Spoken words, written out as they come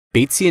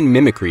Batesian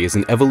mimicry is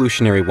an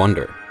evolutionary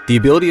wonder, the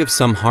ability of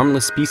some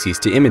harmless species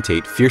to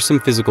imitate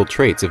fearsome physical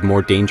traits of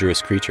more dangerous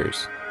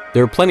creatures.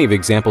 There are plenty of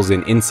examples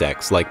in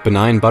insects, like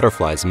benign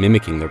butterflies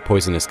mimicking their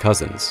poisonous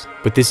cousins,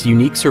 but this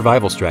unique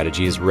survival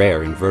strategy is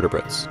rare in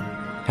vertebrates.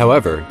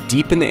 However,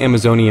 deep in the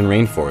Amazonian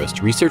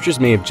rainforest, researchers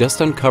may have just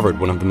uncovered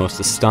one of the most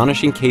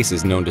astonishing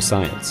cases known to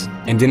science,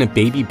 and in a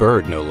baby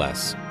bird no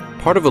less.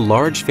 Part of a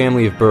large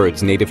family of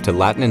birds native to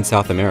Latin and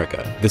South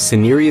America, the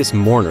Cinereus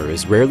mourner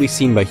is rarely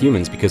seen by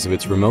humans because of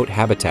its remote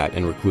habitat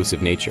and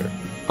reclusive nature.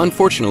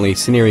 Unfortunately,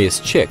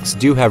 Cinereus chicks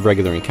do have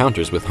regular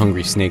encounters with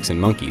hungry snakes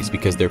and monkeys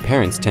because their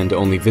parents tend to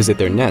only visit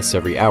their nests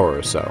every hour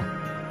or so.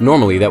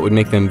 Normally, that would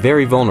make them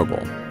very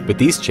vulnerable, but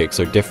these chicks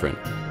are different.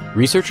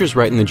 Researchers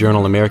write in the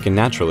journal American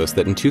Naturalist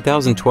that in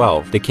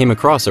 2012, they came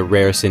across a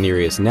rare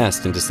Cinereus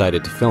nest and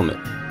decided to film it.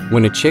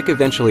 When a chick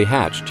eventually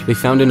hatched, they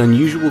found an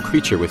unusual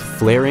creature with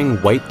flaring,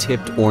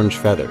 white-tipped orange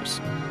feathers.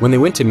 When they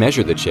went to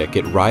measure the chick,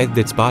 it writhed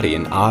its body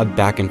in odd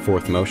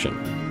back-and-forth motion.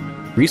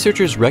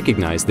 Researchers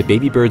recognized the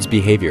baby bird's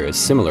behavior as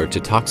similar to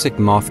toxic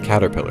moth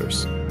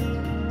caterpillars.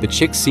 The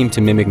chicks seem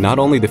to mimic not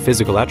only the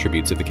physical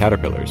attributes of the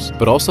caterpillars,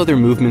 but also their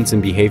movements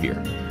and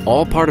behavior,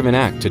 all part of an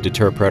act to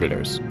deter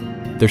predators.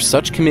 They're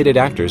such committed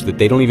actors that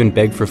they don't even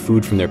beg for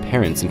food from their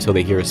parents until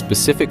they hear a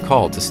specific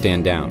call to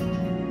stand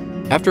down.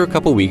 After a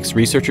couple weeks,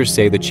 researchers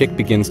say the chick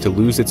begins to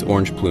lose its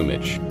orange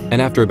plumage,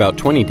 and after about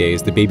 20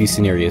 days, the baby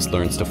Cinereus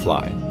learns to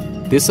fly.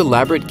 This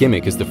elaborate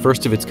gimmick is the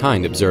first of its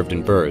kind observed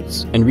in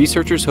birds, and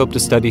researchers hope to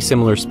study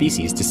similar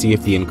species to see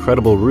if the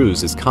incredible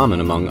ruse is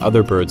common among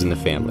other birds in the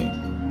family.